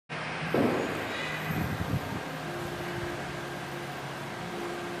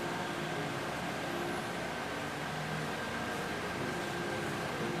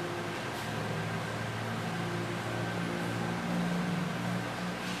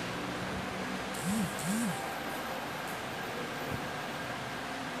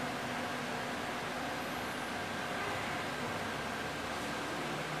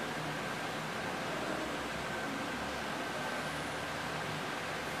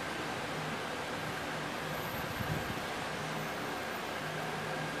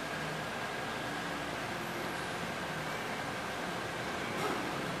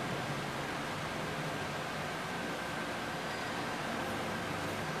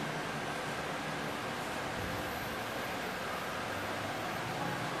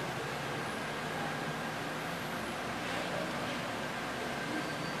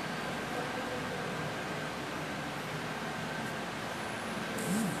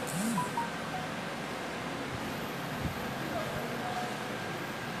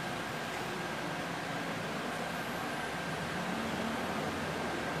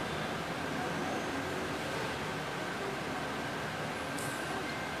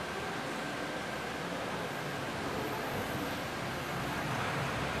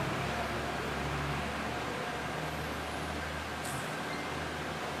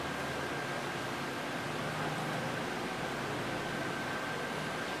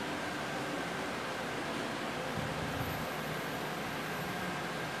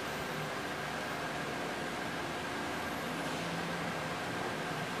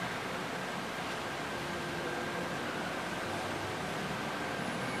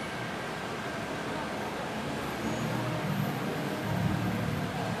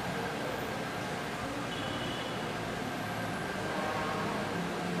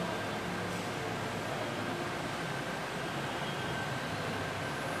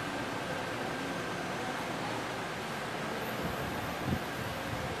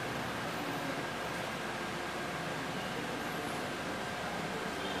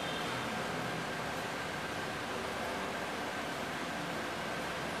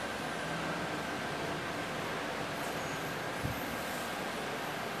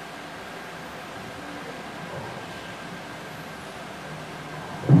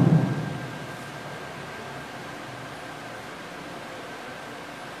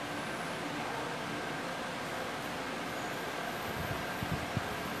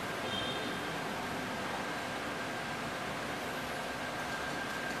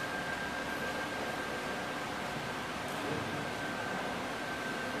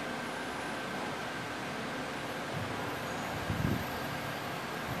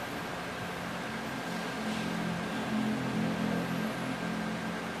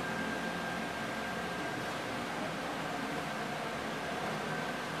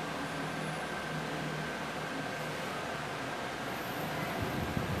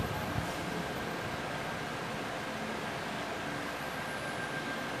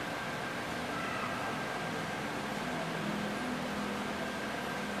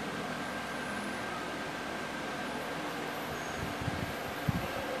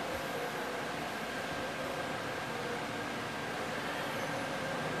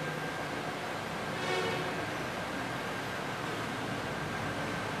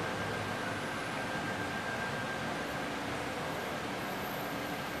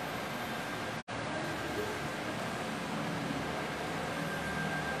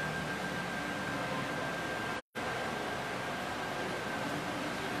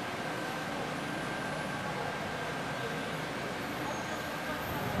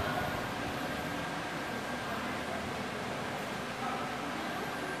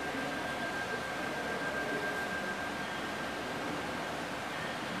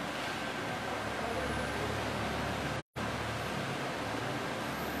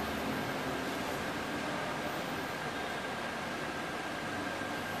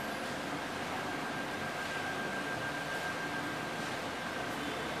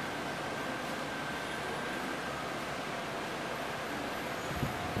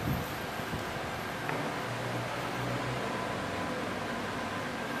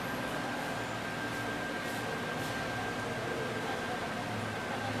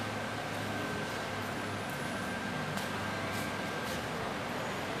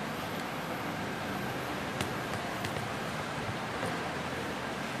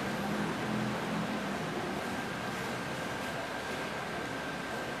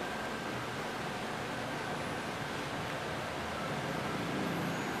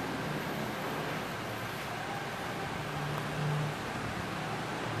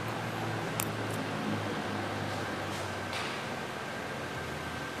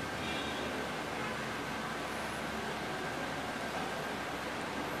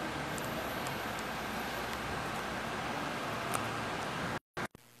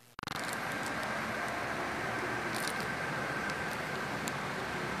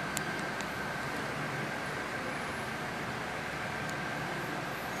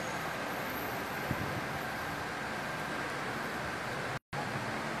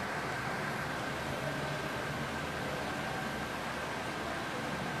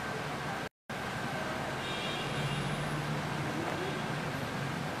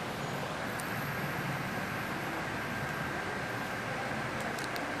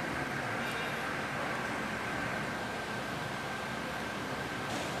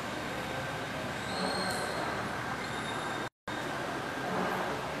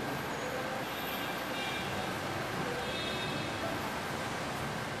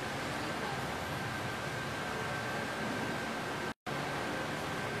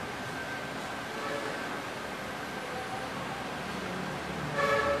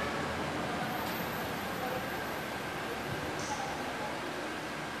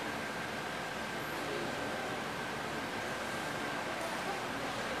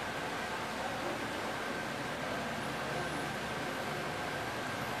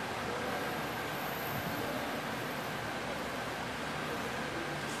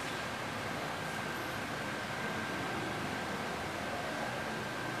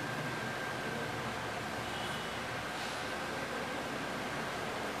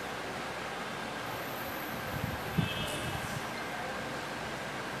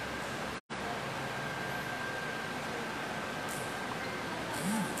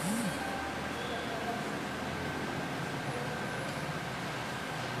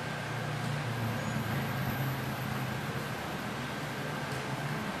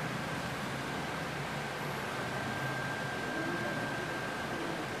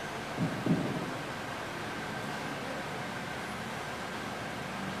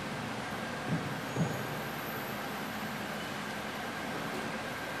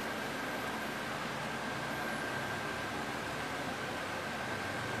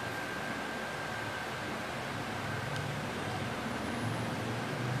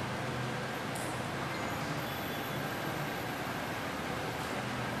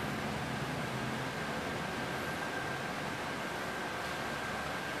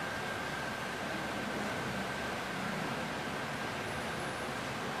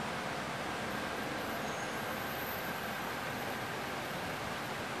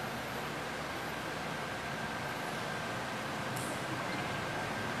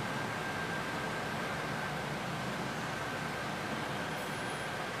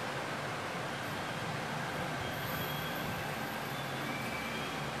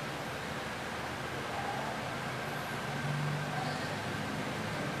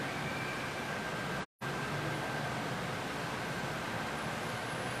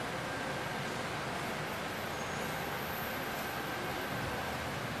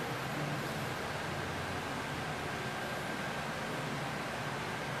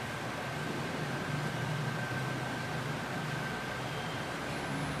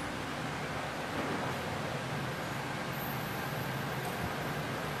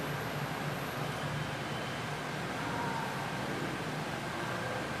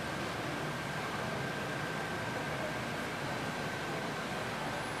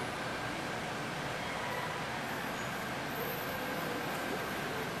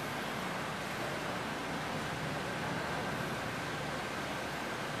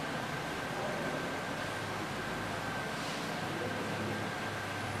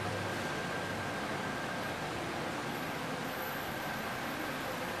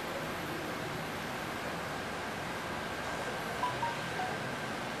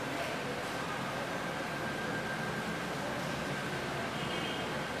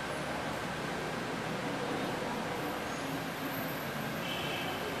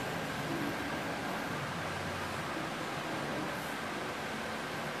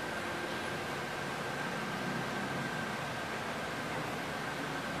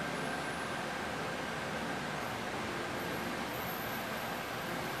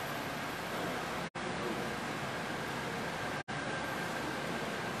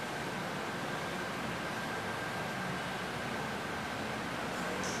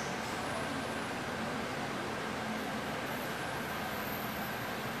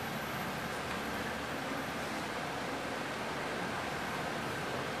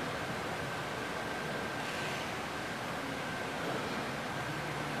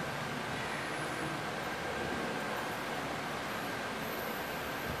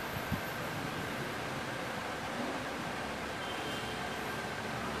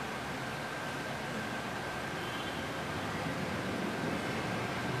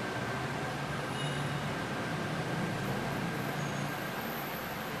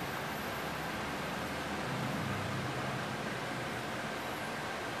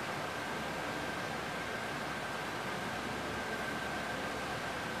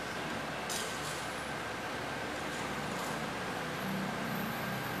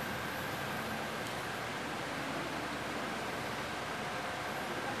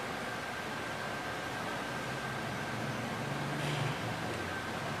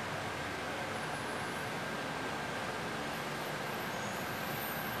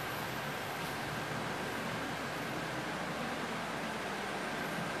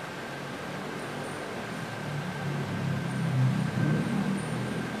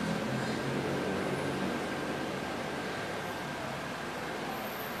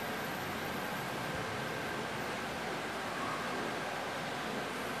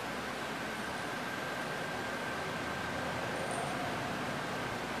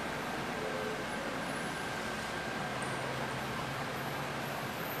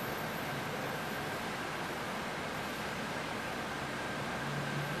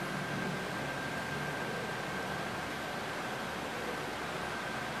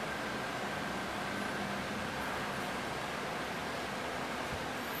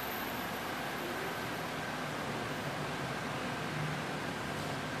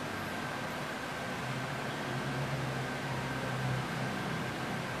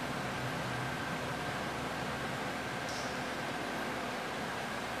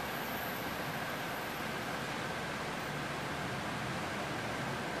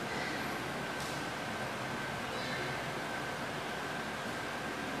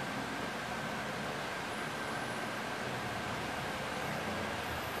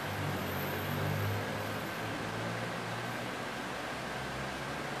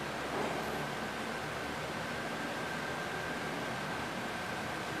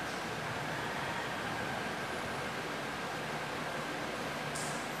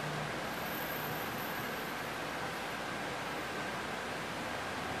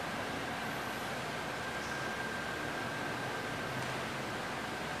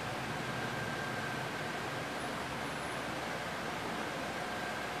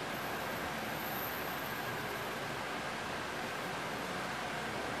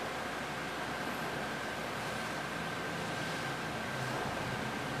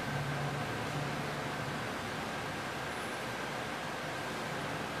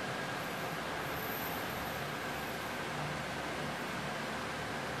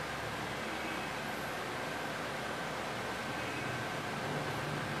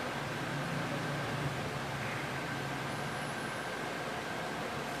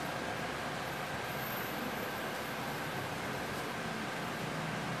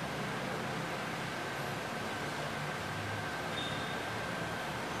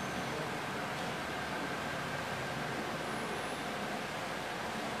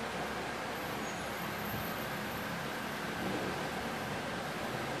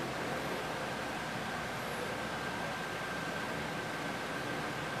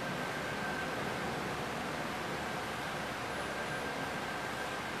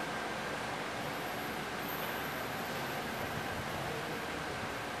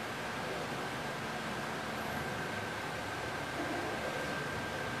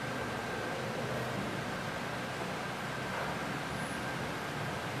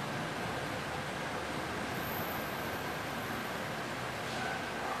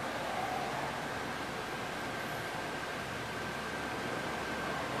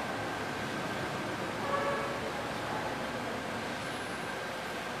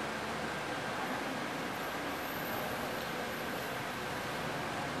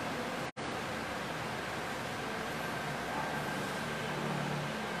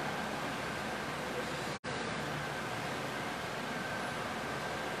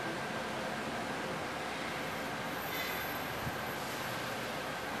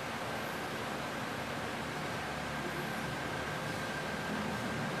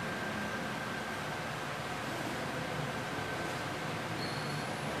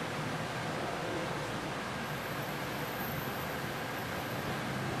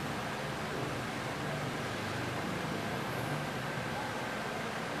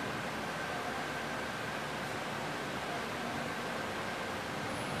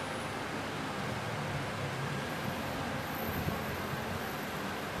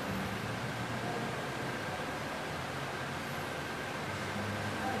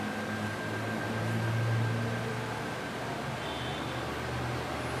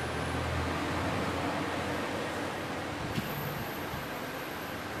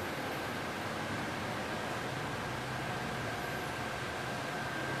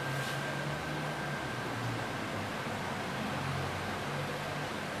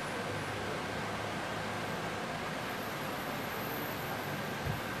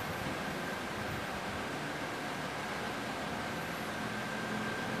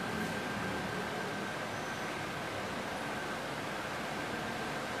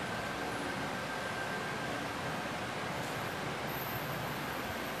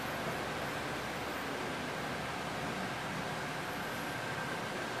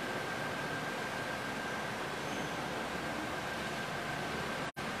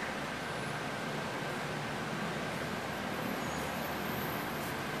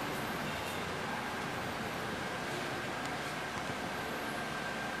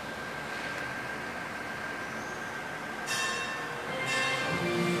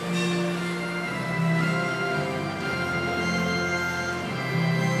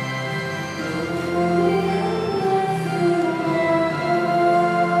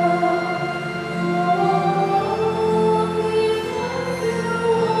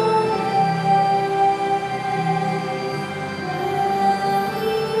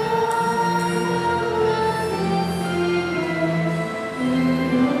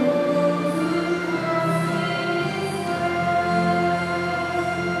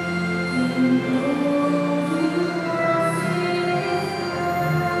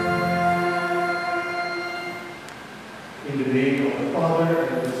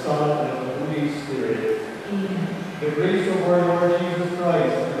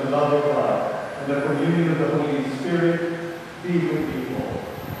communion of the Holy Spirit be with you all.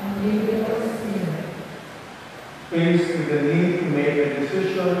 And be with our spirit. Faced with the need to make a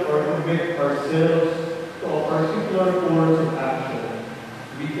decision or commit ourselves to a particular course of action,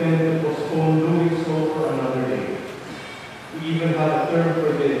 we tend to postpone doing so for another day. We even have a term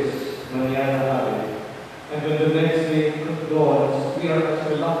for this, mañana sabe. And when the next day dawns, we are as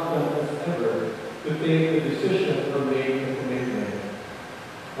reluctant as ever to take a decision or make a commitment.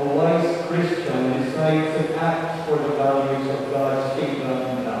 A wise Christian decides and acts for the values of God's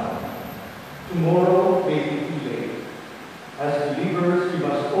kingdom now. Tomorrow may be too late. As believers, we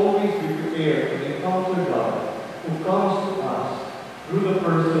must always be prepared to encounter God, who comes to us through the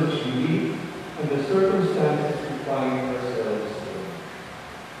persons we meet and the circumstances we find ourselves in.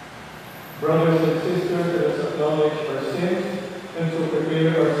 Brothers and sisters, let us acknowledge our sins and so prepare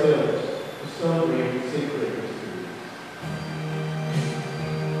ourselves to celebrate sacred mysteries.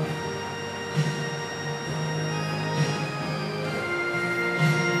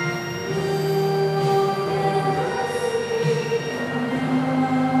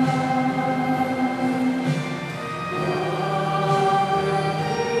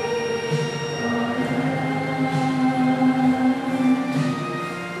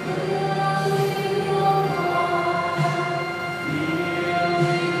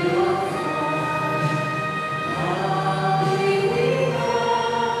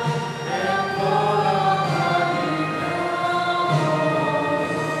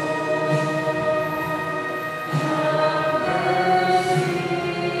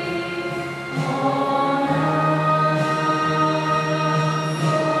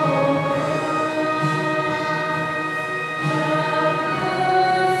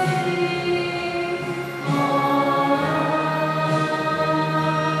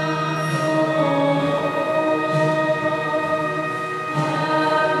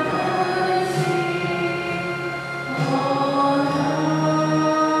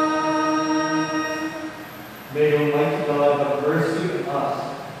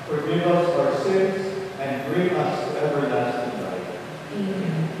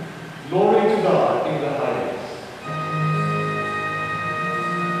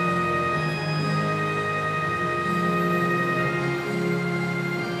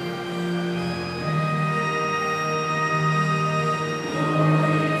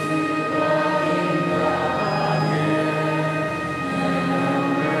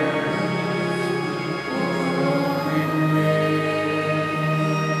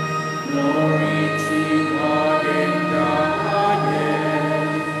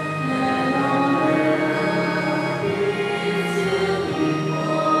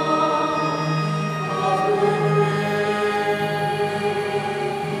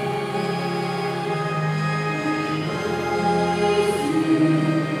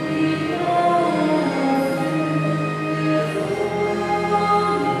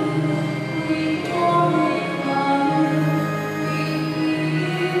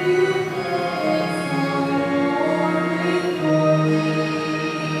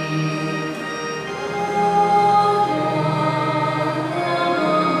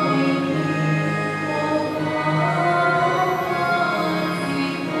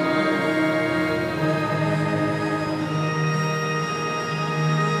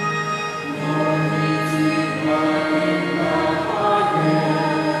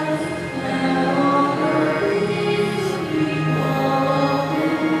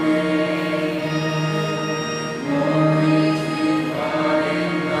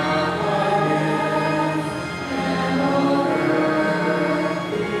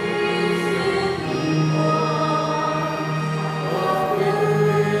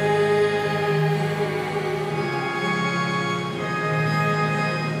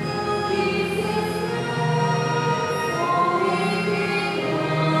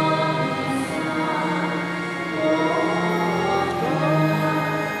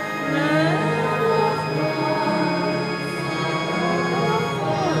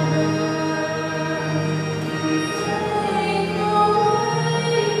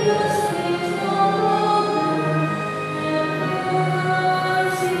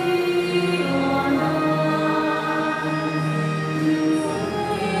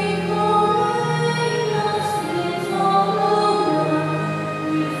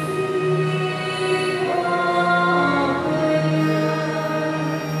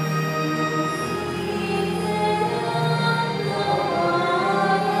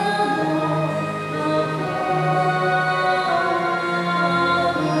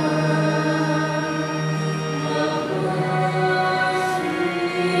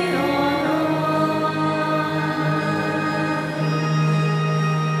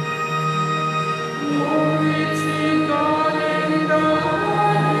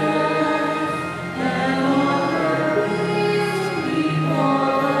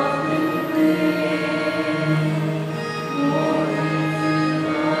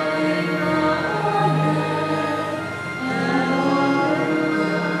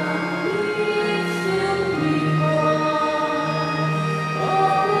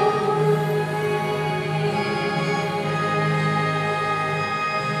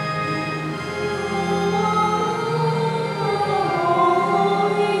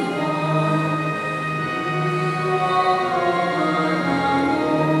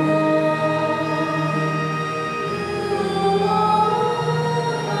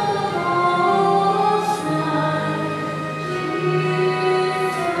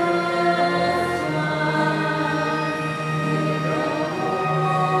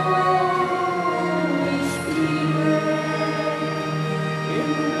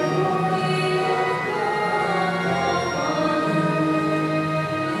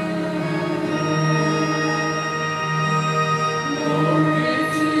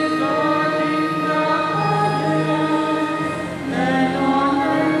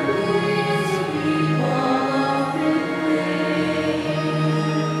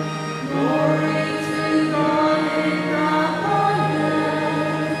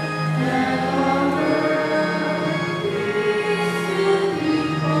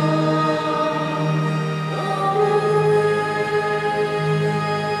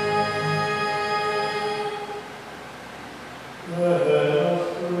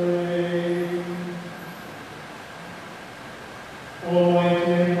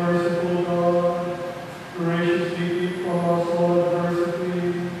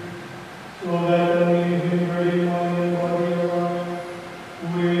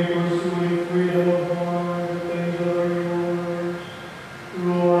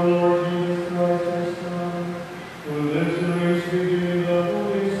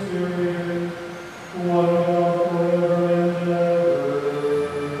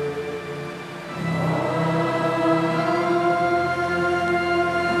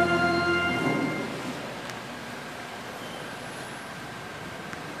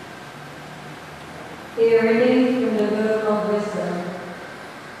 A reading from the Book of Wisdom.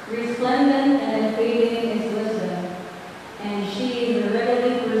 Resplendent and unfading is wisdom, and she is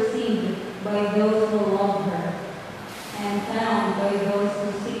readily perceived by those who love her, and found by those who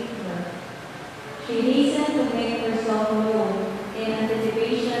seek her. She hastens to make herself known in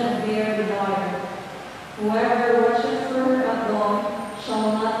anticipation of their desire. Whoever watches for her at dawn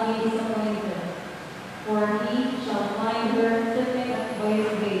shall not be disappointed, for he shall find her sitting by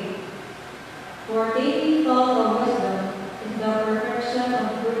his gate. For taking thought of wisdom is the perfection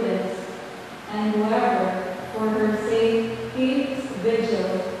of prudence, and whoever for her sake keeps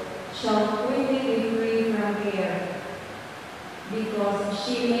vigil shall quickly be free from care, because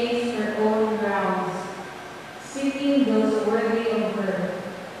she makes her own rounds, seeking those worthy of her,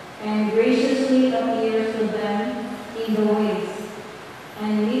 and graciously appears to them in the ways,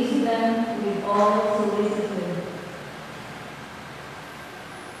 and leads them with all solicitude.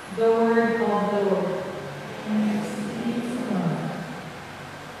 The word of the Lord. Thanks be to God.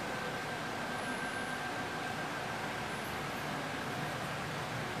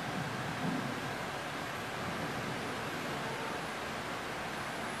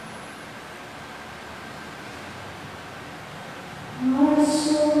 My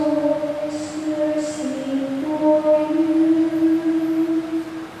soul is thirsty for you,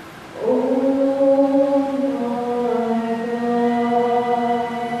 O Lord my God.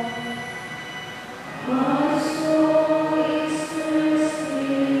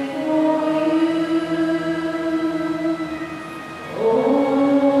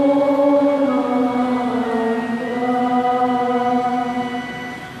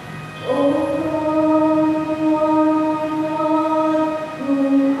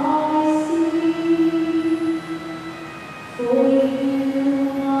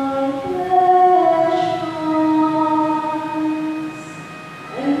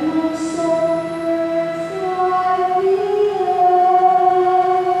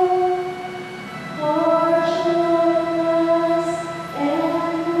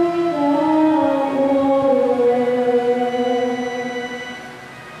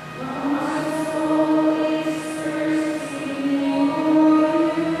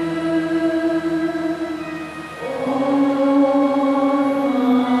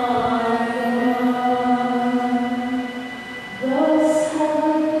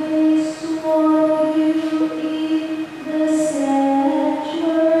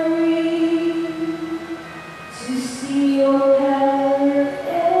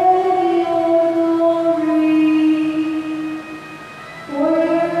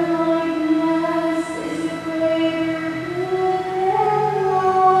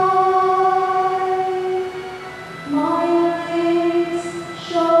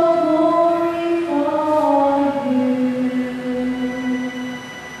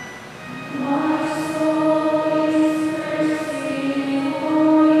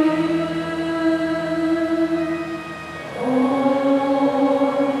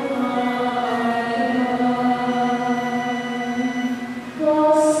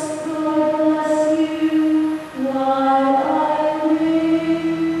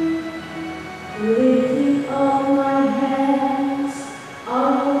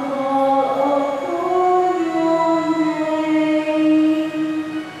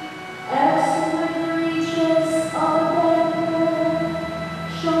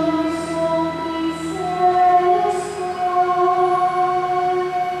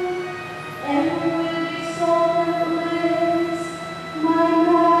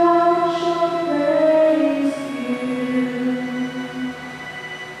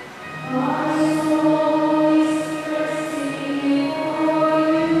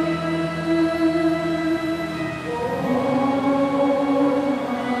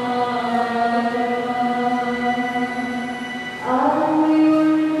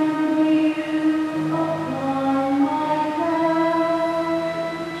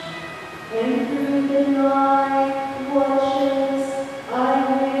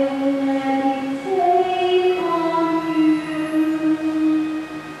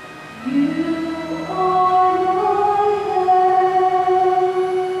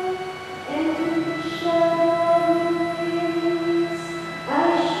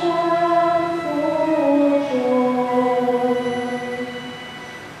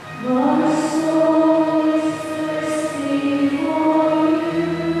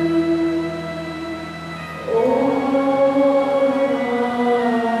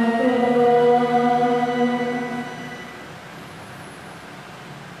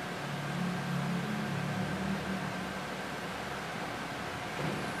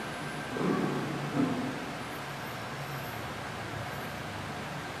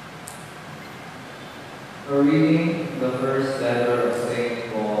 A reading from the first letter of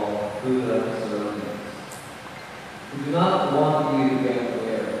St. Paul to the Thessalonians. We do not want you to get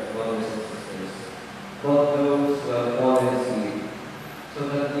aware, brothers and sisters, but those who have fallen asleep, so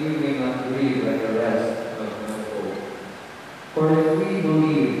that you may not grieve like the rest of no hope. For if we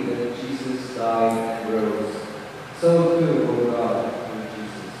believe that Jesus died and rose, so too will God through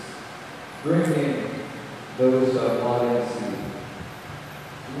Jesus bring in those who have fallen asleep.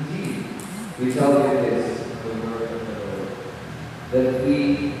 Indeed, we tell you this, the word of the Lord, that we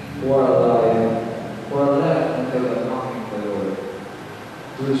who are alive, who are left until the coming of the Lord,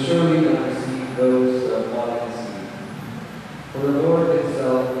 will surely not receive those who have fallen asleep. For the Lord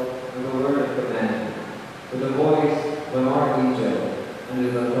himself, with the word of command, with the voice of an archangel, and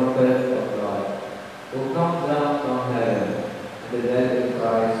with the trumpet of God, will come down from heaven, and the dead in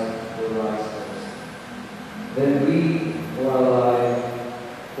Christ will rise first. Then we who are alive,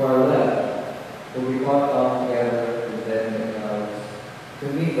 who are left, will be caught up together with them in the clouds, to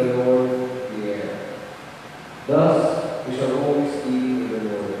meet the Lord in the air. Thus we shall always be with the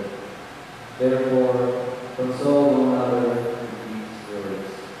Lord. Therefore, console one another with these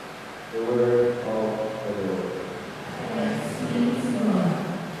words. The word of the Lord. Thanks be to God.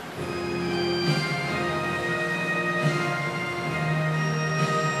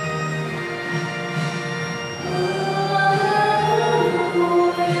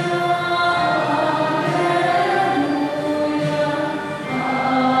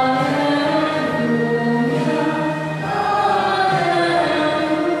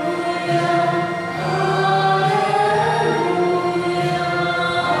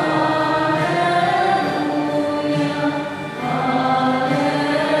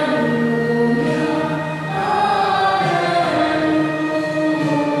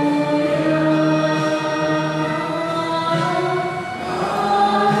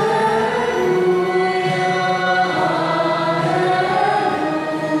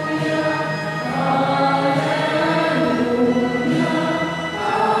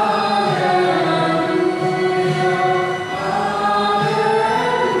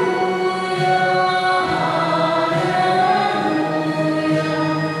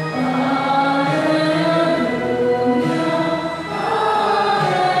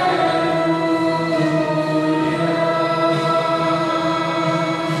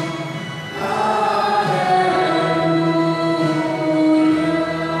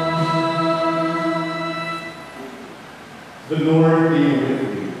 The Lord be with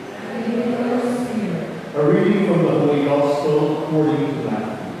you. And with your spirit, A reading from the Holy Gospel according to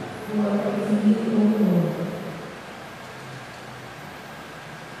Matthew. Lord, to you, O Lord.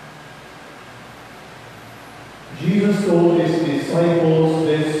 Jesus told his disciples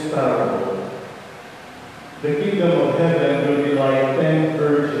this parable. The kingdom of heaven will be like 10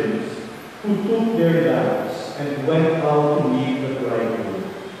 virgins who took their lamps and went out to meet the bridegroom.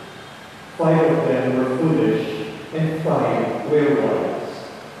 5 of them were foolish, and 5 were wise.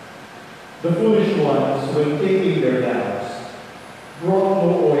 The foolish ones, when taking their lamps, brought no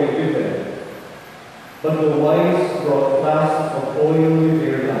oil with them, but the wise brought flasks of oil with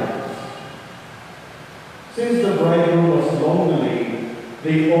their lamps. Since the bridegroom was long delayed,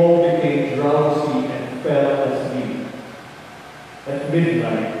 they all became drowsy and fell asleep. At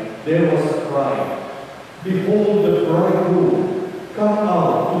midnight there was a cry, "Behold, the bridegroom, come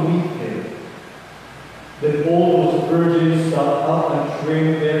out to meet him." Then all those virgins got up and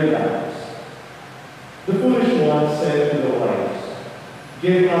trimmed their lamps. The foolish ones said to the wise,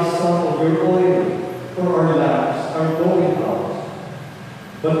 "Give us some of your oil, for our lamps are going out."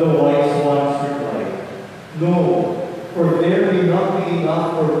 But the wise ones replied, "No, for there may not be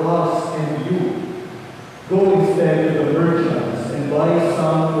enough for us and you. Go instead to the merchants and buy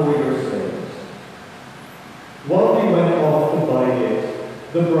some for yourselves." While they went off to buy it,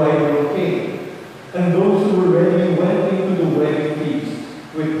 the bridegroom came, and those who were ready went into the wedding feast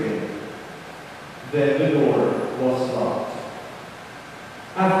with him. Then the door was locked.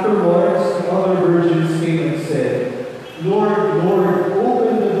 Afterwards, the other virgins came and said, "Lord, Lord,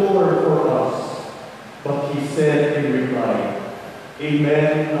 open the door for us." But he said in reply,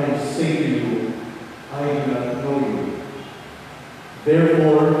 "Amen, I say to you, I do not know you.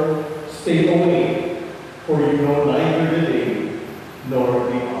 Therefore, stay awake, for you know neither the day nor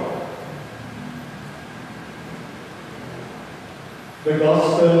the hour." The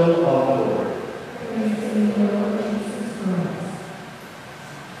Gospel of the Lord. Praise to you, Lord Jesus Christ.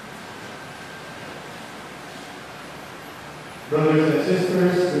 Brothers and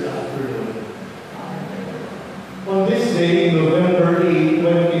sisters, good afternoon. On this day, November 8,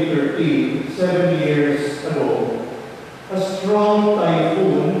 2013, 7 years ago, a strong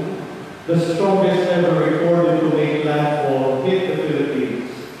typhoon, the strongest ever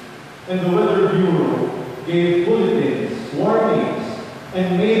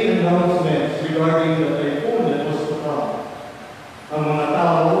Ang mga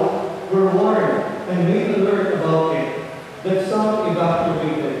tao were warned and made alert about it, that some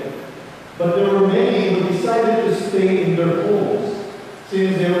evacuated. But there were many who decided to stay in their homes,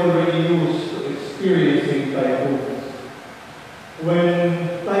 since they were already used to experiencing typhoons.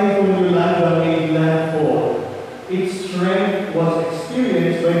 When Typhoon Yolanda made landfall, its strength was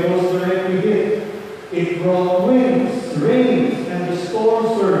experienced by those directly hit. It brought winds, rains, and the storm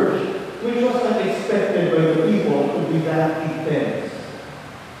surge, which was unexpected by the people to be that intense.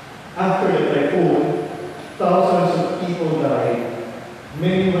 After the typhoon, thousands of people died.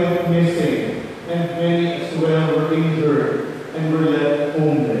 Many went missing, and many as well were injured and were left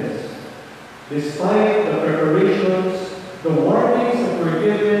homeless. Despite the preparations, the warnings that were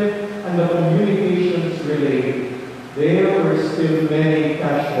given, and the communications relayed, there were still many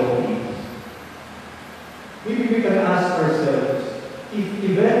casualties. Maybe we can ask ourselves, if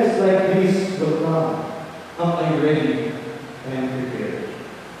events like this will come, am I ready and prepared?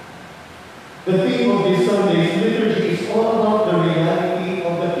 The theme of this Sunday's liturgy is all about the reality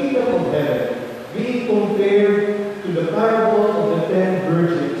of the kingdom of heaven being compared to the parable of the 10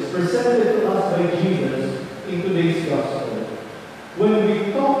 virgins presented to us by Jesus in today's gospel. When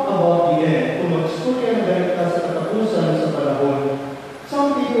we talk about the end, kung mag-istorya na ganit ka sa katapusan sa panahon,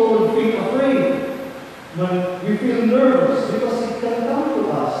 some people would feel afraid. We feel nervous because it can come to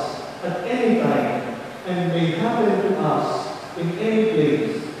us at any time and may happen to us in any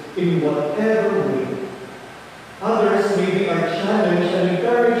place, in whatever way. Others maybe are challenged and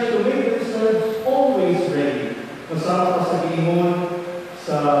encouraged to make themselves always ready. Kasama ka sa giingon,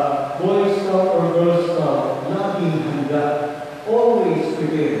 sa Boy Scout or Girl Scout, laging handa, always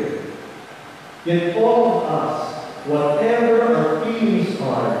prepared. Yet all of us, whatever our feelings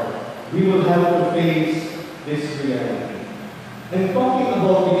are, we will have to face this reality. And talking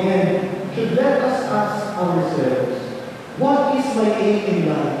about the end should let us ask ourselves, what is my aim in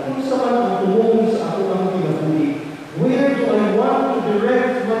life? Kung saan ang tumulong sa ako ang kinabuhi, where do I want to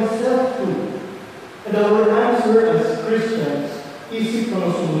direct myself to? And our answer as Christians, isip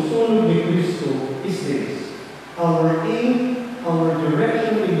na sumusunod ni Kristo, is this. Our aim, our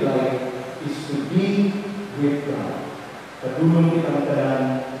direction in life is to be with God. Kadulong kitang tanan,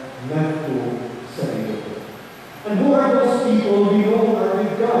 nagto sa iyo. And who are those people we know are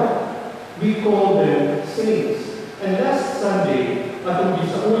with God? We call them saints. And last Sunday, atong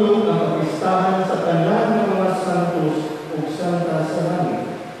gisaulog ang kapistahan sa tanan ng mga santos o santa sa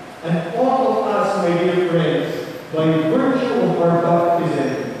langit. And all of us, my dear friends, by virtue of our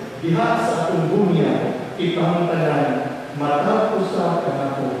baptism, diha sa atong bunya, kitang tanan, matapos sa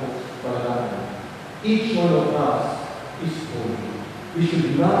kanako palanan. Each one of us is holy. We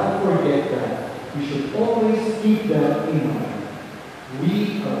should not forget that. We should always keep that in mind.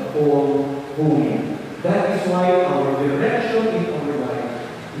 We are all holy. That is why our direction in our life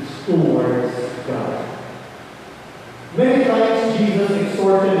is towards God. Many times Jesus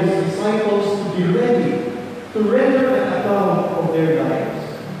exhorted his disciples to be ready to render an account of their lives.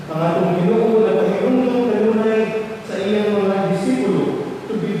 Ang atong Ginoo na pahinungdong kanunay sa iyang mga disipulo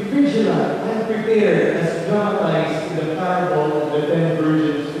to be vigilant and prepared as dramatized in the parable of the 10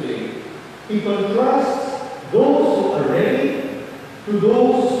 virgins today. He contrasts those who are ready to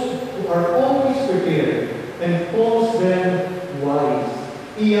those who are always prepared and calls them wise.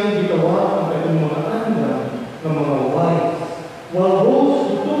 Iyang gitawag ang kanyang mga andam ng mga wise, while those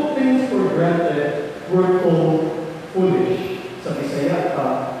who took things for granted were called foolish. Sa Bisaya pa,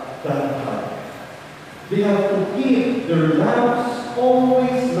 danhad. They have to keep their lamps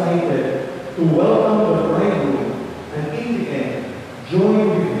always lighted to welcome the bridegroom and in the end, join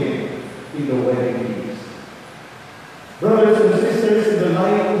with him in the wedding feast. Brothers and sisters, in the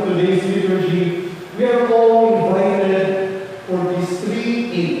light of today's liturgy, we are all invited for these 3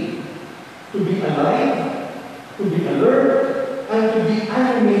 A's: to be alive, to be alert, and to be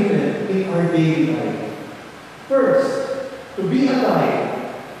animated in our daily life. First, to be alive.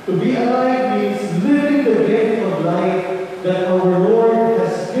 To be alive means living the gift of life that our Lord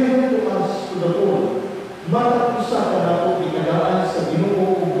has given to us to the full. Matapusa ka na po ikagaan sa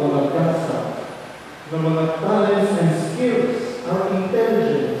Ginoo ug mga grasa, ng mga talents and skills, our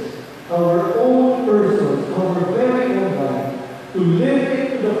intelligence, our own persons, our very own life, to live it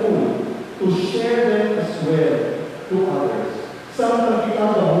to the full, to share them as well to others. Samtang kita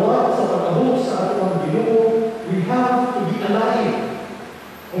mabuhat sa pagkahog sa atong Ginoo, we have to be alive.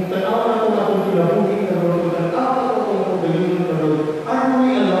 Kung tanaw na kung atong kinabuhi karon, kung tanaw na kung atong pagalingon karon, are we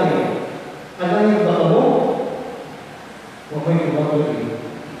alive? Alive ba mo? Huwag may kumagawin.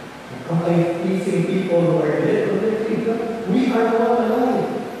 Am I pleasing people who are dead or living? We are all alive.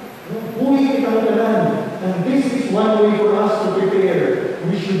 Buhay kitang tanan. And this is one way for us to prepare.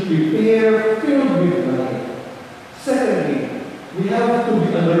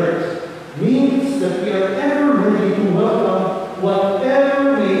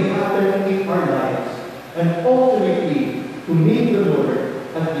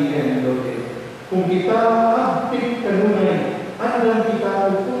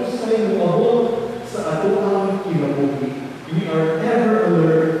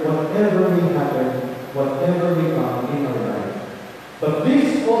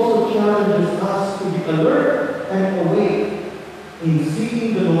 this also challenges us to be alert and awake in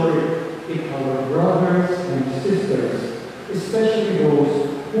seeing the Lord in our brothers and sisters, especially those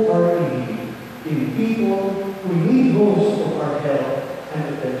who are in need, in people who need most of our help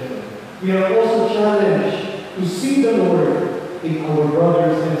and attention. We are also challenged to see the Lord in our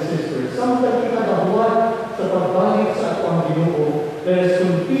brothers and sisters. Samantala kita kabuhat sa pagbalik sa ato ang Ginoo, let us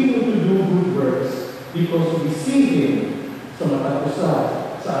continue to do good works because we see Him sa matapusan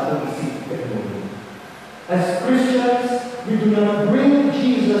sa atong isip technology. As Christians, we do not bring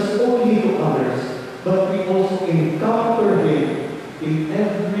Jesus only to others, but we also encounter Him in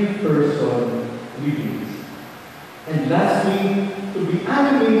every person we meet. And lastly, to be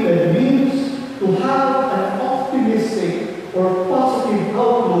animated means to have an optimistic or positive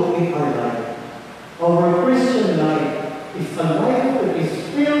outlook in our life. Our Christian life is a life that is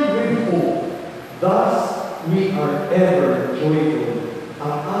filled with hope. Thus, we are ever joyful.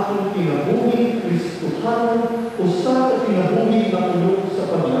 Ang atong kinabuhi Kristohanon usa ka kinabuhi na puno sa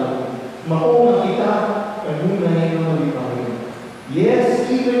paglaom. Mao nga kita kanunay nga malipayon. Yes,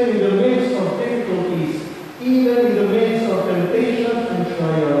 even in the midst of difficulties, even in the midst of temptations and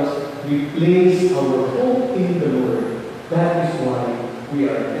trials, we place our hope in the Lord. That is why we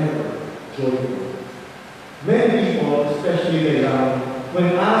are ever joyful. Many people, especially the young,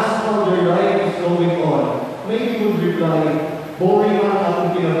 when asked how their life is going on, many would reply, boring ang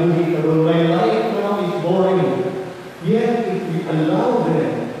akong kinabuhi karon. My life now is boring. Yet, if we allow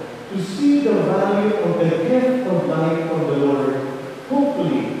them to see the value of the gift of life from the Lord,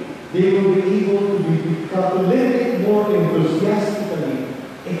 hopefully, they will be able to live it more enthusiastically,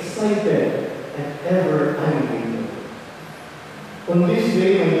 excited, and ever animated. On this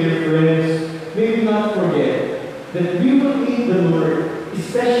day, my dear friends, may we not forget that we will meet the Lord,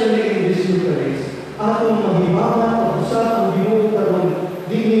 especially in this Eucharist. Atong mahimaman o usap ang Ginoo karon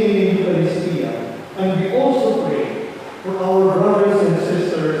dinhi ni Eucharistia. And we also pray for our brothers and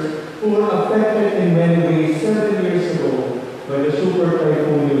sisters who were affected in many ways 7 years ago by the Super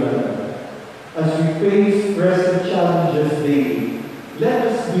Typhoon Yolanda. As we face present challenges daily, let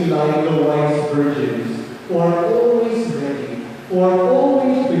us be like the wise virgins who are always ready, who are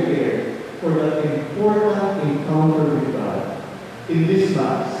always prepared for that important encounter with God. In this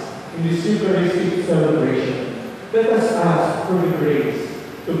Mass, in this Eucharistic celebration, let us ask for the grace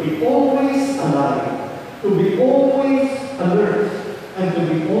to be always alive, to be always alert, and to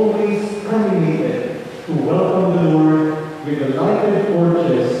be always animated to welcome the Lord with the lighted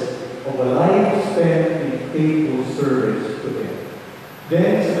torches of a life spent in faithful service to Him.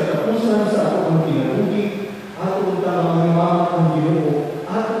 Then, sa katapusan sa atong kinabuhi, atong tamang ang Ginoo,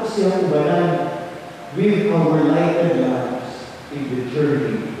 atong siyang ubanan with our lighted lamps in the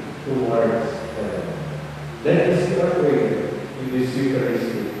journey towards heaven. Let us say our prayer in this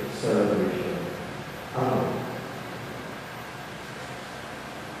Eucharistic celebration. Amen.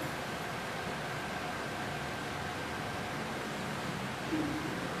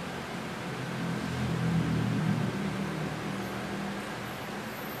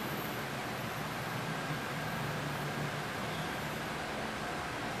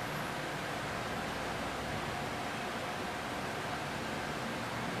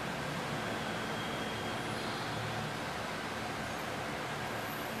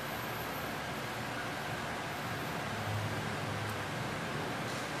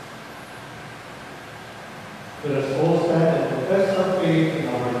 Let us all stand and confess our faith in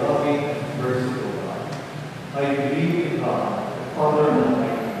our loving and merciful God. I believe in God, the Father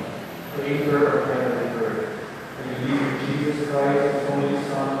Almighty, Creator of heaven and earth. I believe in Jesus Christ, His only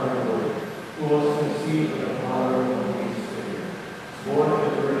Son, our Lord, who was conceived by the power of the Holy Spirit, born of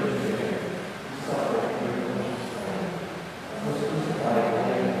the Virgin Mary, who suffered under Pontius Pilate, was crucified,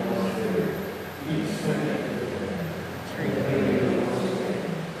 died, and was buried. He descended into heaven. He rose again.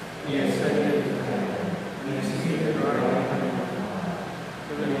 He ascended into heaven. He is seated at the right hand of God.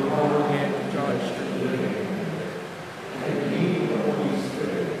 He will come again to judge the living and the dead. I believe in the Holy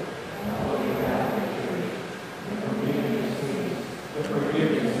Spirit, the Holy Catholic Church, the communion of saints, the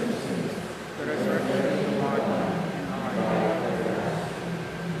forgiveness of sins, the resurrection of the body, and life everlasting.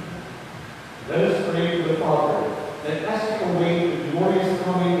 Let us pray to the Father that as we await the glorious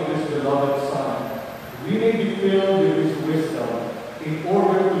coming of His beloved Son, we may be filled with His wisdom in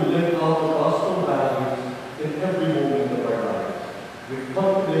order to live out the gospel values in every moment of our lives. With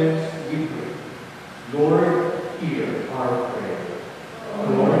confidence we pray. Lord, hear our prayer.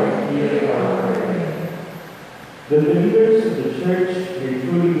 Lord, hear our prayer. The leaders of the Church may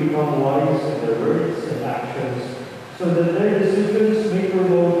truly become wise in their words and actions, so that their decisions may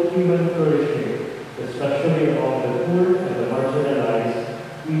promote human flourishing, especially among the poor and the marginalized,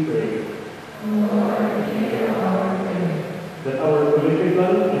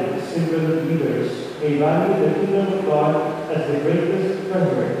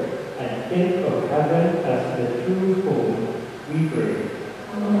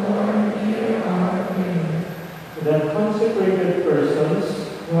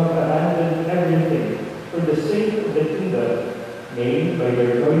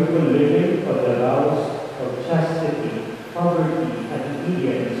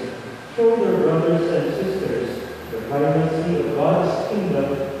 obedience, show their brothers and sisters the primacy of God's kingdom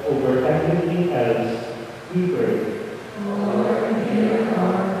over everything else. We pray. Lord, hear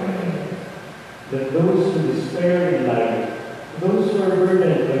our prayer. That those who despair in life, those who are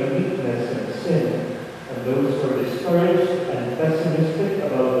burdened by weakness and sin, and those who are discouraged and pessimistic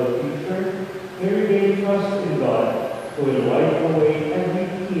about the future, may regain trust in God, who will wipe away every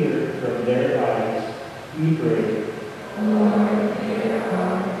tear from their eyes. We pray. Lord, hear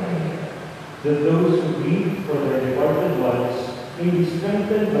our prayer. That those who grieve for their departed ones may be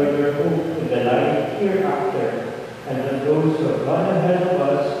strengthened by their hope in the life hereafter, and that those who have gone ahead of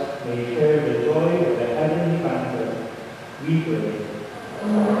us may share the joy of the heavenly banquet. We pray.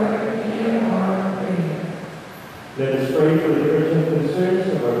 Lord, hear our prayer. Let us pray for the urgent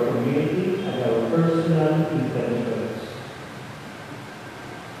concerns of our community and our personal intentions.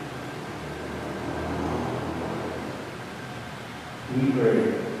 We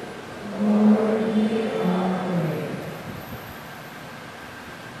pray. Lord, hear our prayer.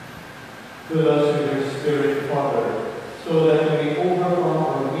 Fill us with your Spirit, Father, so that we may overcome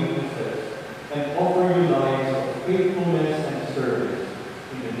our weaknesses and offer you lives of faithfulness and service.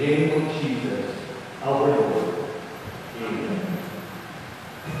 In the name of Jesus, our Lord. Amen.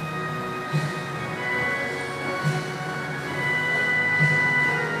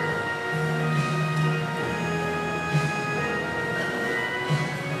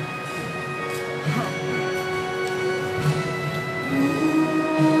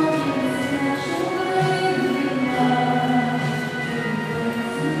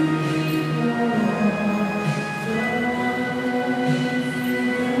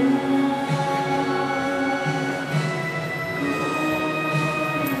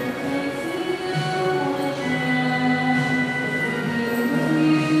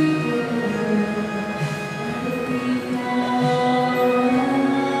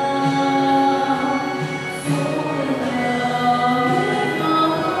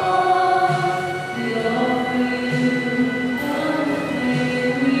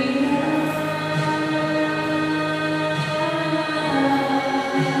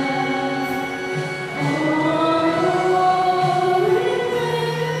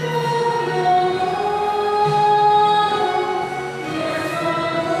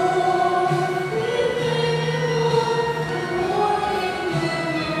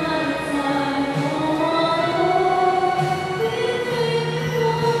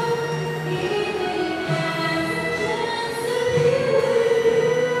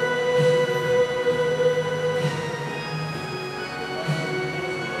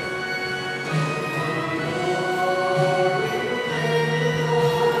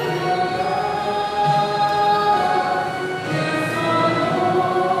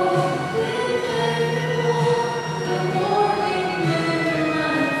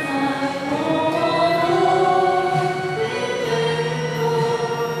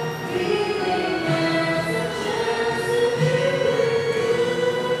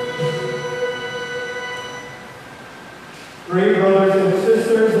 Pray, brothers and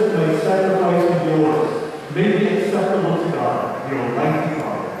sisters, that my sacrifice and yours may be acceptable to God, the Almighty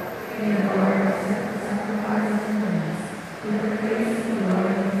Father. Hear our sacrifice and prayers, for the grace of the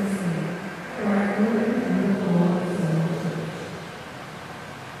Lord and His name, for our good and the glory of the Church.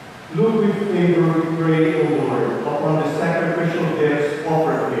 Look with favor, we pray, O Lord, upon the sacrificial gifts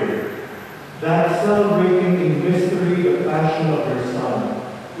offered here, that celebrating in mystery the passion of your Son,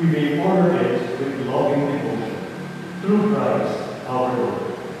 we may honor it with loving devotion. Through Christ our Lord.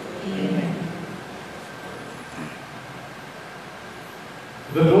 Amen.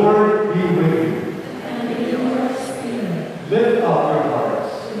 The Lord be with you. And with your spirit, Lift up your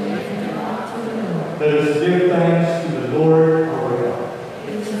hearts. lift them up to the Lord. Let us give thanks to the Lord our God.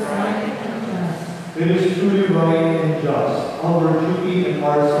 It is right and just. It is truly right and just, our duty and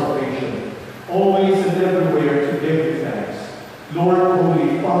our salvation, always and everywhere to give you thanks, Lord,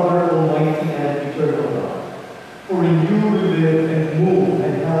 Holy Father, Almighty and eternal God. For in you we live and move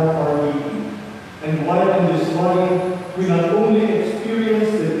and have our being. And while in this body, we not only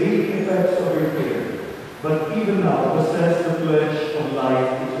experience the daily effects of your care, but even now possess the pledge of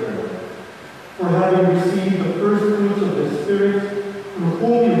life eternal. For having received the first fruits of the Spirit, through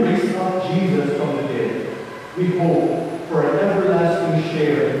whom you raised up Jesus from the dead, we hope for an everlasting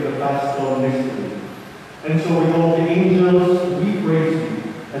share in the paschal mystery. And so with all the angels, we praise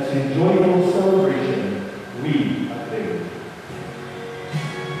you as in joyful celebration we acclaim.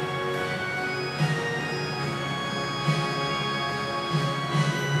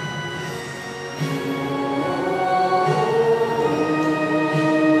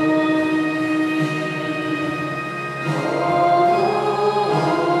 Oh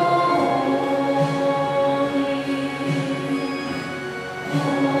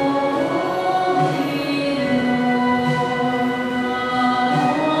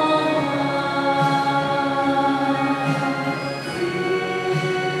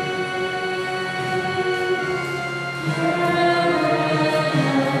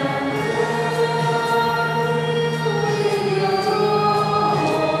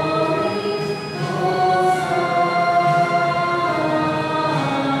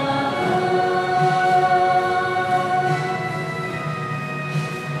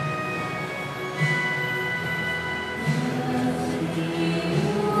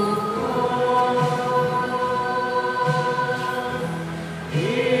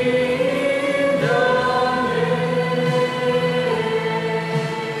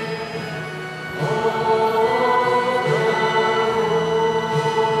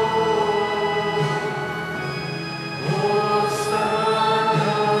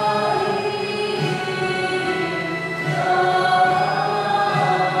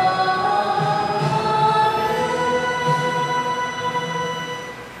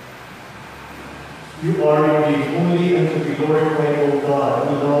glorified, O God,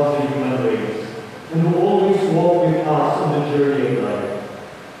 who loves the human race, and who always walk with us on the journey of life.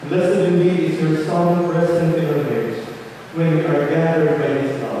 Blessed indeed is your Son present in our midst, when we are gathered by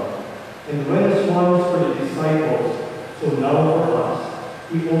his love. And when as once for the disciples, so now for us,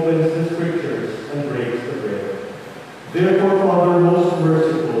 he opens the scriptures and breaks the bread. Therefore, Father most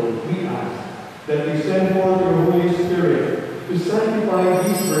merciful, we ask that you send forth your Holy Spirit to sanctify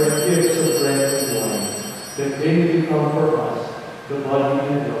these gifts of bread and wine, that they may become for us the body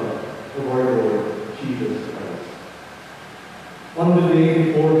and blood of our Lord Jesus Christ. On the day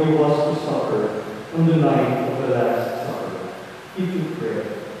before he was to suffer, on the night of the Last Supper, he took bread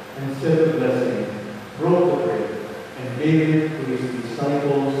and said a blessing, broke the bread, and gave it to his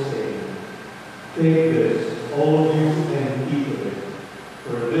disciples, saying, "Take this, all of you, and eat of it,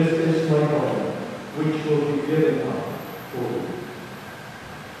 for this is my body, which will be given up for you."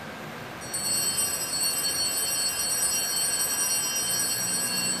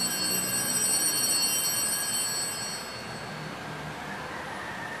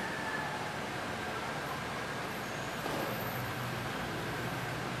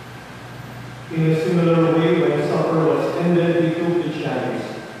 In a similar way, when supper was ended, he took the chalice,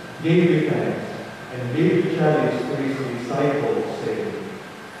 gave thanks, and gave the chalice to his disciples, saying,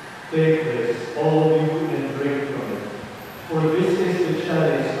 "Take this, all of you, and drink from it, for this is the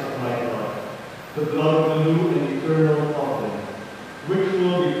chalice of my blood, the blood of the new and eternal covenant, which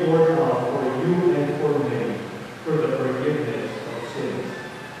will be poured out for you and for many, for the forgiveness of sins.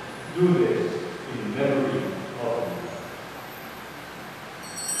 Do this in memory of me."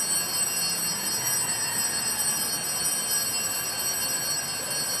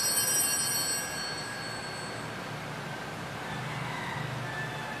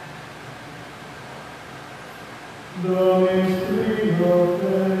 The mystery of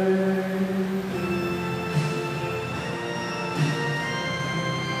faith.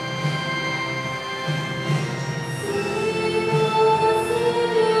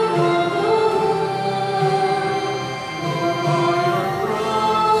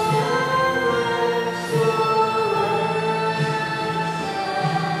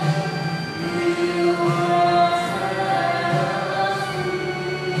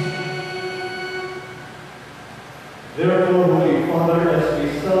 Therefore, Holy Father, as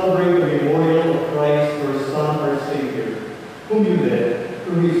we celebrate the memorial of Christ, your Son, our Savior, whom you led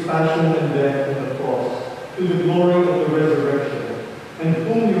through his passion and death on the cross to the glory of the resurrection, and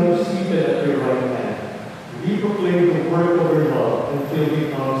whom you have seated at your right hand, we proclaim the work of your love until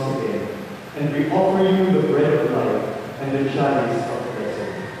he comes again, and we offer you the bread of life and the chalice of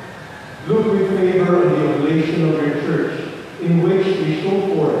blessing. Look with favor on the oblation of your church, in which we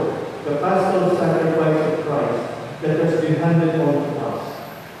show forth the paschal sacrifice of Christ that has been handed on to us,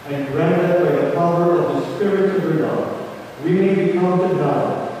 and grant that by the power of the Spirit of your love, we may be counted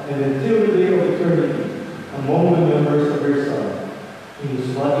now and until the day of eternity among the members of your Son, in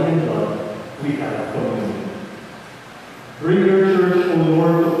whose body and blood we have communion. Bring your church, O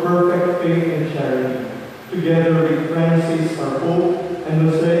Lord, to perfect faith and charity, together with Francis, our Pope, and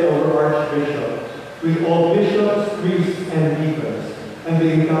Jose, our Archbishop, with all bishops, priests, and deacons, and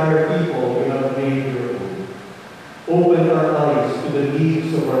the entire people you have made your own. Open our eyes to the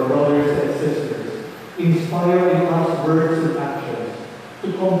needs of our brothers and sisters. Inspire in us words and actions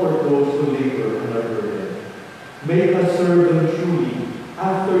to comfort those who labor and are burdened. Make us serve them truly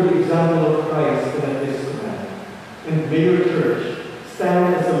after the example of Christ and at his command. And may your church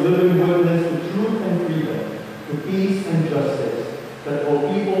stand as a living witness to truth and freedom, to peace and justice, that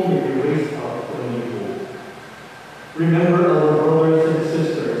all people may be raised up to a new hope. Remember our brothers and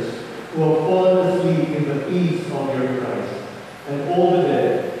sisters who have fallen asleep in the peace of your Christ, and all the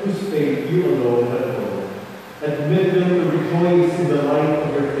dead whose faith you alone have known. Admit them to rejoice in the light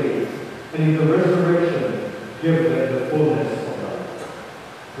of your faith, and in the resurrection give them the fullness of life.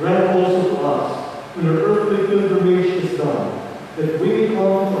 Grant also to us, when our earthly pilgrimage is done, that we may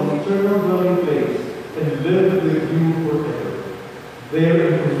come to an eternal dwelling place and live with you forever. There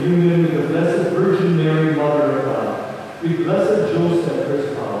in communion with the Blessed Virgin Mary, Mother of God, with Blessed Joseph,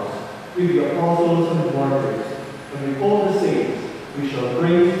 her spouse, with the apostles and martyrs, and with all the saints, we shall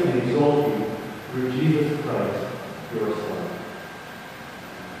praise and exalt you through Jesus Christ, your Son.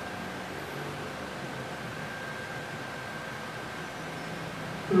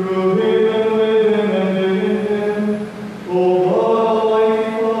 Through him and with him and in him, O God, Almighty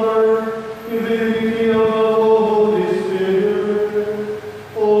Father, in the unity of the Holy Spirit,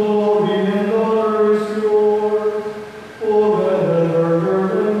 all glory and honor is yours, forever and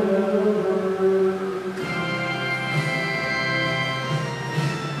ever.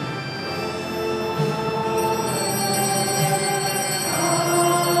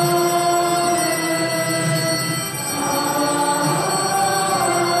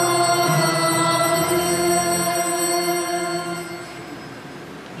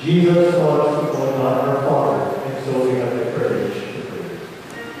 Jesus taught us to call God our Father, and so we have the courage to pray.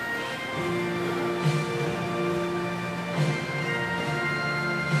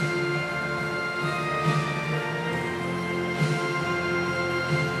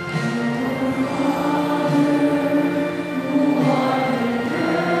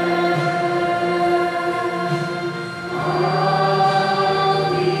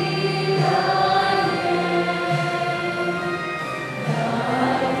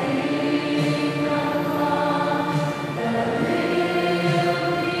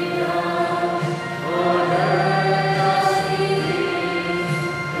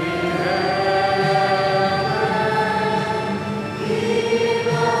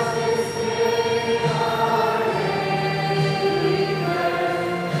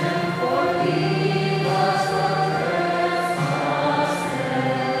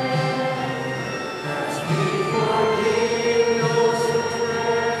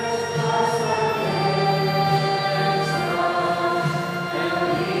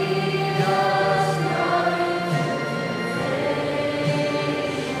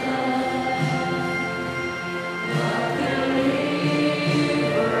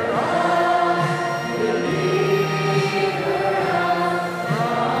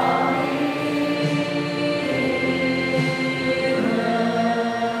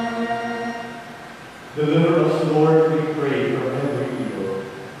 Deliver us, Lord, we pray, from every evil.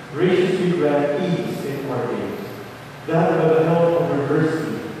 Graciously grant peace in our days, that by the help of your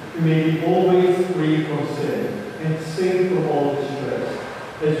mercy we may be always free from sin and safe from all distress,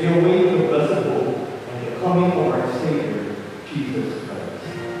 as we await the blessed hope and the coming of our Savior, Jesus Christ.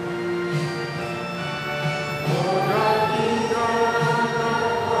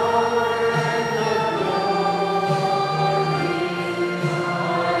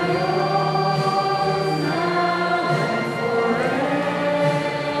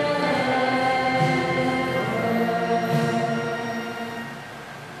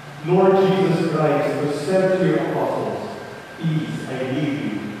 Lord Jesus Christ, who said to your apostles, "Peace I leave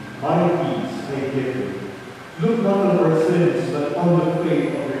you, my peace I give you," look not on our sins, but on the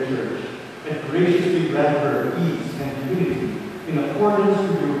faith of your church, and graciously grant her peace and unity in accordance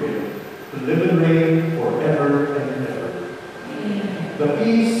with your will, to live and reign forever and ever. Amen. The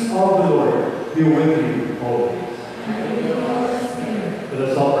peace of the Lord be with you always. And with your spirit. Let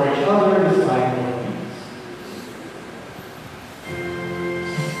us offer each other this sign of peace.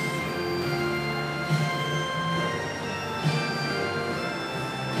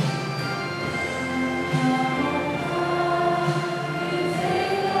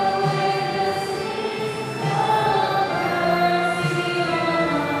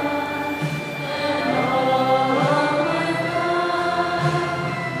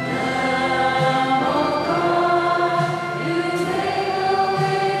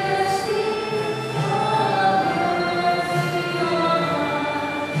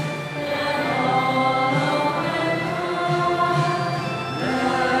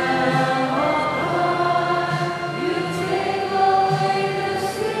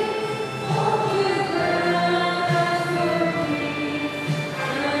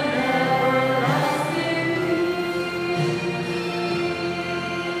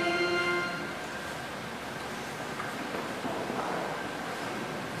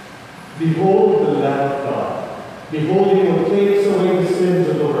 Behold the Lamb of God. Behold him who takes away the sins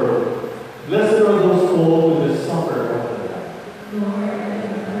of the world. Blessed are those called to the supper of the Lamb. Lord, I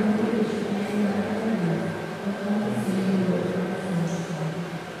am worthy to enter your kingdom, but only say the word and I shall be.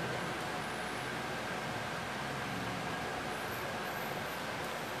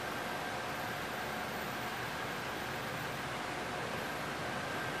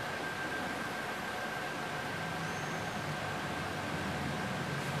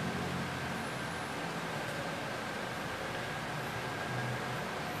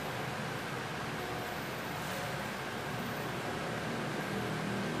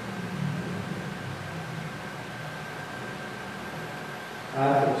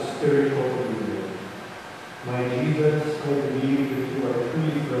 Act of spiritual communion. My Jesus, I believe that you are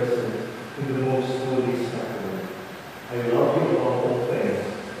truly present in the most holy sacrament. I love you above all things,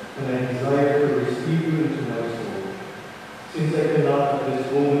 and I desire to receive you into my soul. Since I cannot at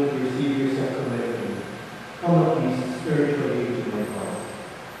this moment receive you sacramentally, come at least spiritually into my heart.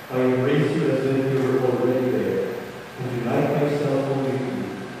 I embrace you as if you were already there, and unite myself only to you.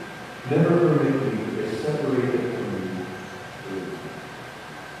 Never permit me to be separated from you.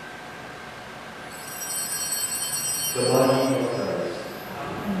 The body of Christ.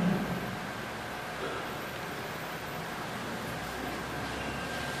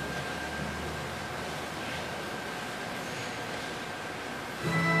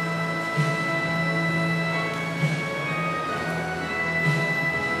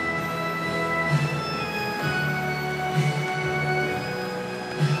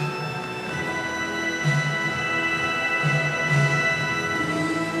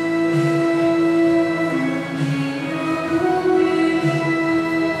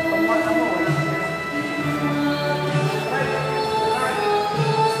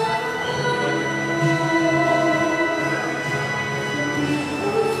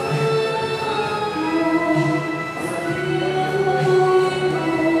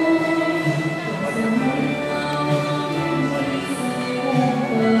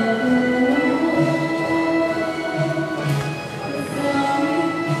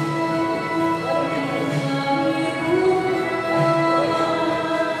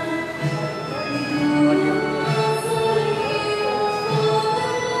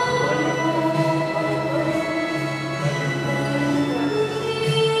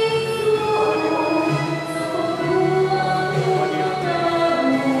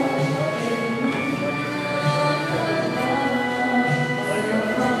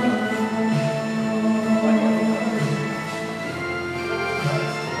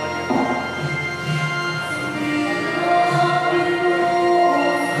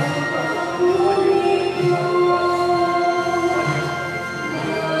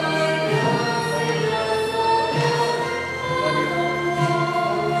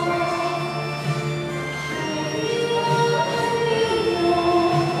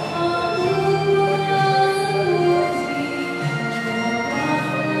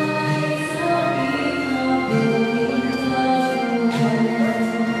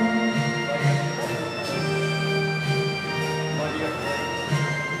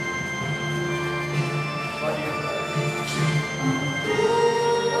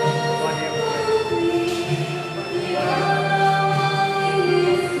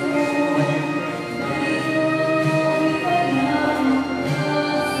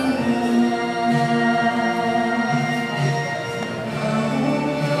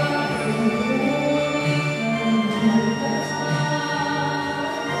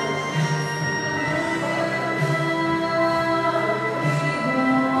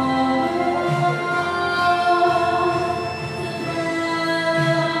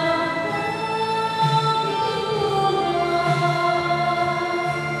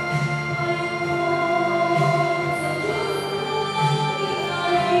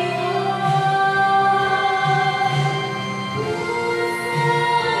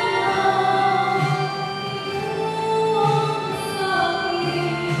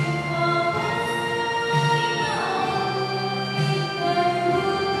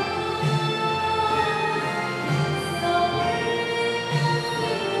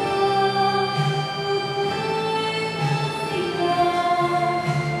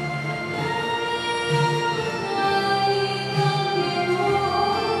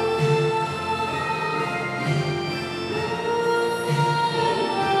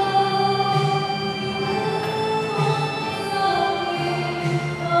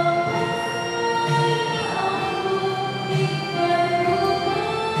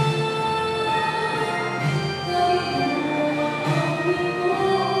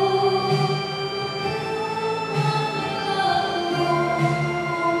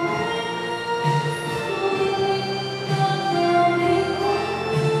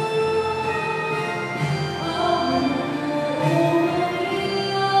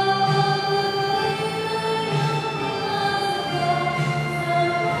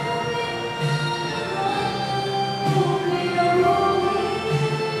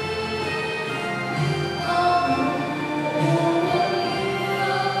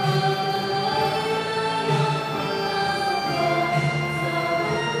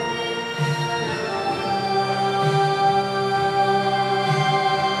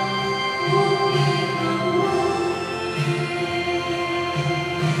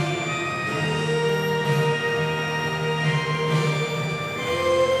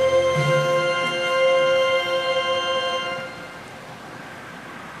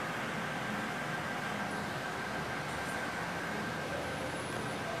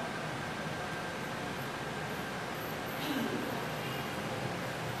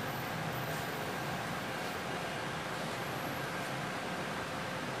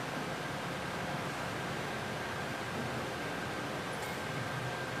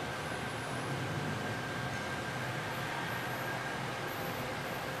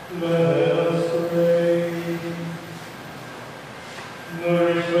 Let us pray.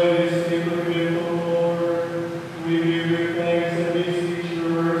 Nourished by this sacred gift, O Lord, we give you thanks and beseech your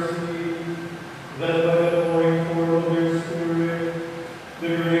mercy, that by the pouring forth of your Spirit, the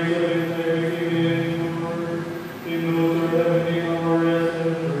grace of integrity may endure in those who are heavenly power and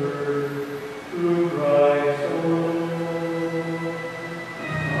earth, through Christ our Lord.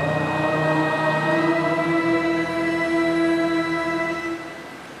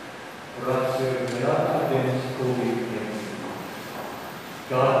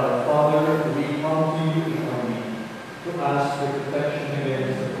 God our Father, we come to you in our need to ask for protection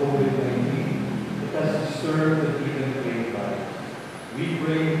against the COVID-19 that has disturbed the heathen faith life. We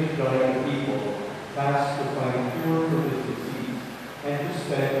pray to guide the people, tasked to find cure for this disease and to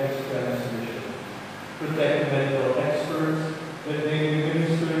stem its transmission. Protect medical experts that they may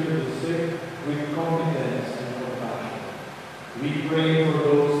minister to the sick with competence and compassion. We pray for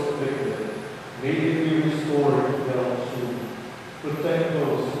those afflicted. May they be restored to health soon. Protect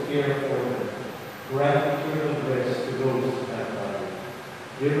those who care for them. Grant eternal rest to those who have died.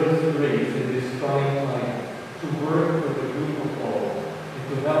 Give us the grace in this trying time to work for the good of all and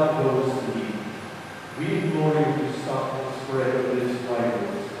to help those who need. We implore you to stop the spread of this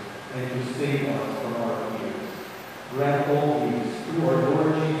virus and to save us from our fears. Grant all these through our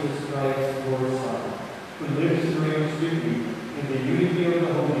Lord Jesus Christ, your Son, who lives and reigns with you in the unity of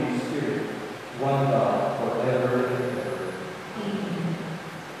the Holy Spirit, one God, forever and ever.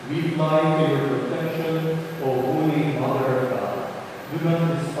 We fly to your protection, O Holy Mother of God. Do not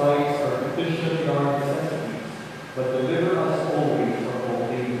despise our petition and our necessities, but deliver us always from all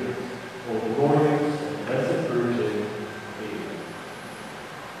dangers. O glorious and blessed Virgin. Amen.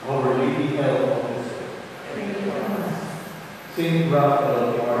 Our Lady Help of the sick. Pray for us. Saint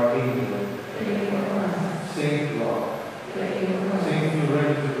Raphael, the Archangel. Pray for us. Saint Roque. Pray for us. Saint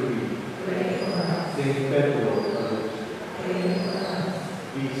Lorenzo. Pray for us. Saint Pedro. Pray for us.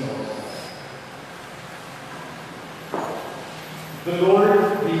 Please also. The Lord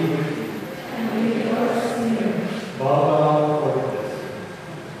be with you. And with your spirit. Bow down for the blessing.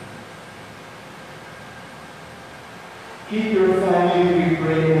 Keep your family, we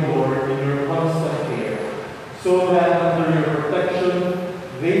pray, O Lord, in your constant care, so that under your protection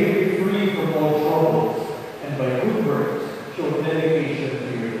they may be free from all troubles, and by good works show dedication to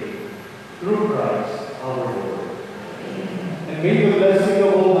your name. Through Christ our Lord. And may the blessing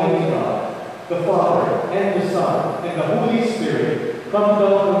of Almighty God, the Father, and the Son, and the Holy Spirit come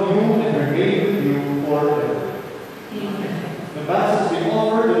down on you and remain with you forever. Amen. The Mass has been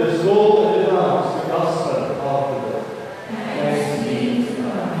offered in the soul and announce the gospel of the Lord. Thanks be to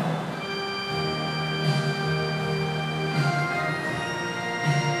God.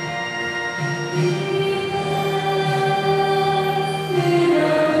 Give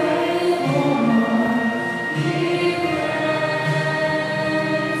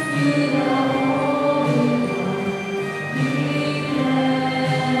thanks to the